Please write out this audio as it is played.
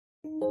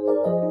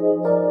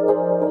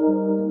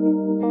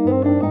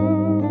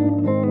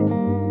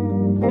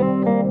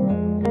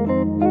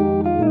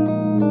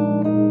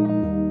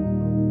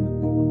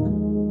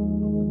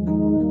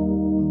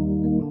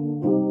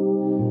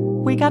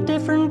got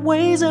different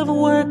ways of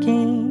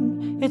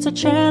working. It's a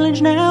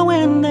challenge now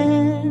and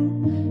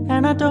then,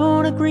 and I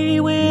don't agree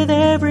with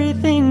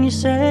everything you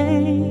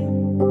say.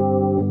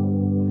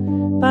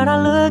 But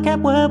I look at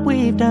what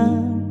we've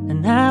done,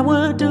 and I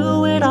would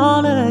do it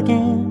all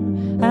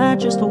again. I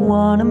just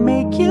wanna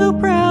make you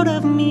proud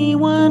of me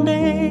one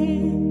day.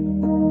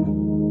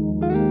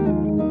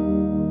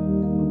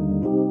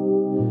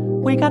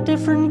 We got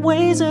different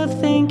ways of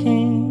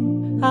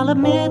thinking. I'll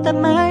admit that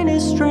mine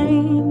is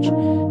strange,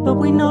 but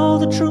we know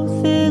the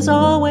truth is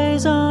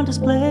always on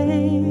display.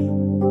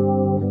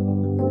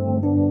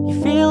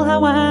 You feel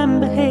how I'm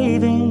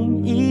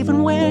behaving,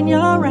 even when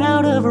you're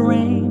out of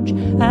range.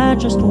 I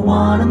just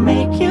wanna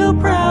make you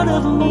proud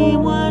of me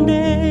one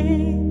day.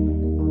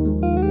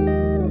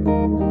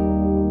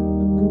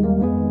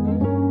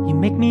 You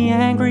make me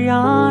angry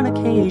on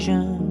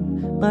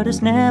occasion, but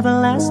it's never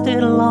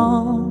lasted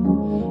long.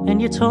 And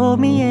you told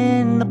me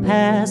in the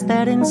past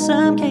that in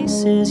some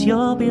cases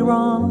you'll be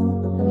wrong.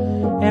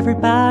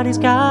 Everybody's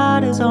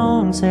got his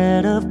own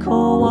set of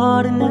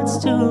coordinates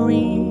to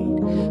read,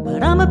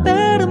 but I'm a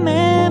better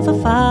man for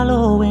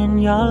following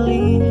your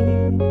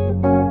lead.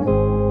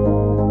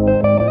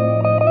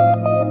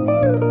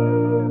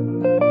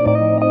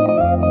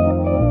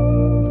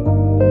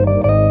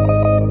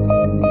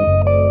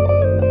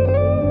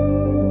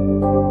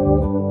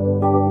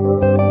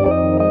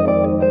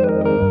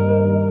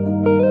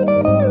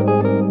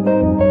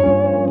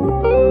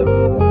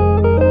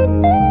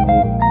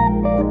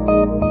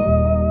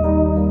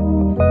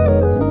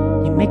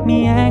 Make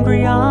me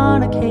angry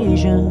on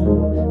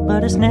occasion,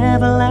 but it's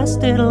never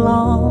lasted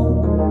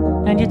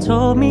long. And you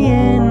told me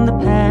in the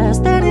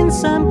past that in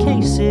some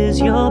cases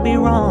you'll be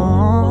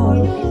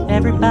wrong.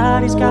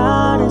 Everybody's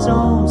got his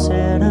own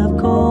set of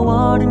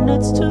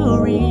coordinates to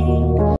read.